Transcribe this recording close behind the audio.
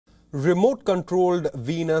Remote-controlled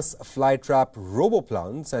Venus flytrap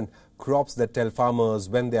Robo-Plants and crops that tell farmers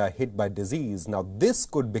when they are hit by disease. Now, this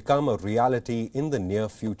could become a reality in the near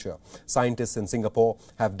future. Scientists in Singapore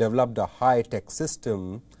have developed a high-tech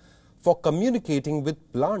system for communicating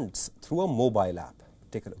with plants through a mobile app.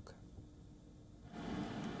 Take a look.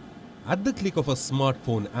 At the click of a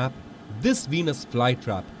smartphone app, this Venus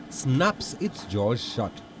flytrap snaps its jaws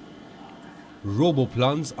shut.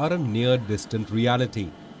 Robo-Plants are a near-distant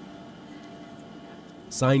reality.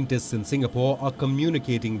 Scientists in Singapore are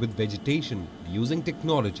communicating with vegetation using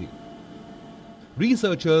technology.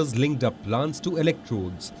 Researchers linked up plants to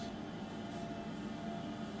electrodes,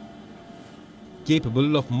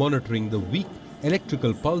 capable of monitoring the weak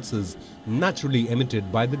electrical pulses naturally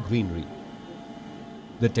emitted by the greenery.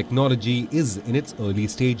 The technology is in its early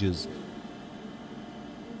stages.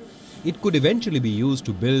 It could eventually be used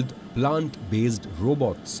to build plant-based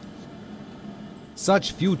robots.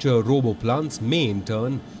 Such future robo-plants may in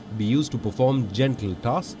turn be used to perform gentle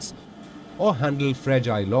tasks or handle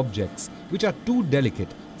fragile objects which are too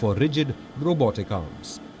delicate for rigid robotic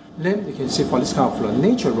arms. Then you can see for this kind of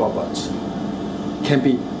nature robots can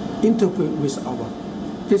be integrated with our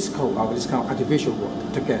physical, this kind of artificial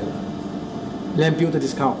world together. Then build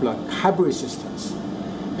this kind of hybrid systems.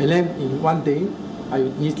 And then in one day, I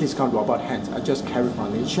need this kind of robot hands. I just carry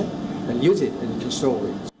from nature and use it and you can store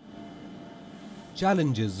it.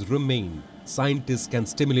 Challenges remain. Scientists can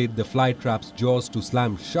stimulate the flytrap's jaws to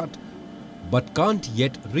slam shut, but can't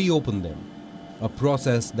yet reopen them, a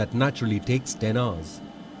process that naturally takes 10 hours.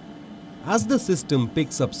 As the system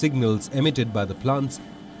picks up signals emitted by the plants,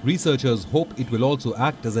 researchers hope it will also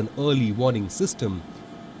act as an early warning system,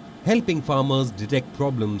 helping farmers detect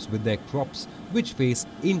problems with their crops which face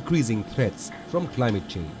increasing threats from climate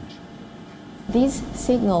change. These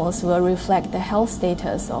signals will reflect the health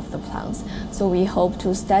status of the plants, so we hope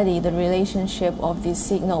to study the relationship of these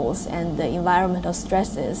signals and the environmental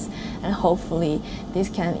stresses, and hopefully this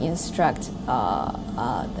can instruct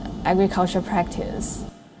the agriculture practice.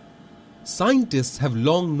 Scientists have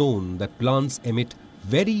long known that plants emit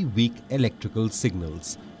very weak electrical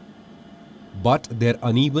signals, but their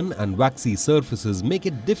uneven and waxy surfaces make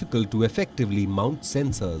it difficult to effectively mount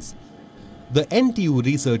sensors. The NTU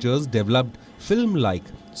researchers developed film-like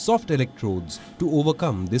soft electrodes to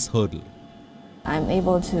overcome this hurdle. I'm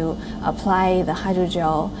able to apply the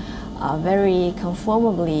hydrogel very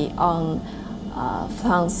conformably on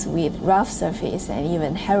plants with rough surface and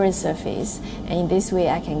even hairy surface, and in this way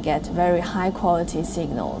I can get very high quality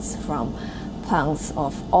signals from plants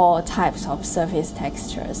of all types of surface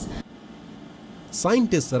textures.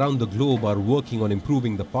 Scientists around the globe are working on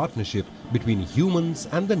improving the partnership between humans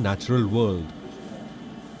and the natural world.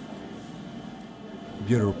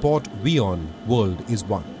 Bureau Report, WION World is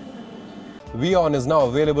One. WION is now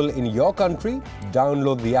available in your country.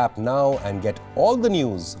 Download the app now and get all the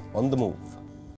news on the move.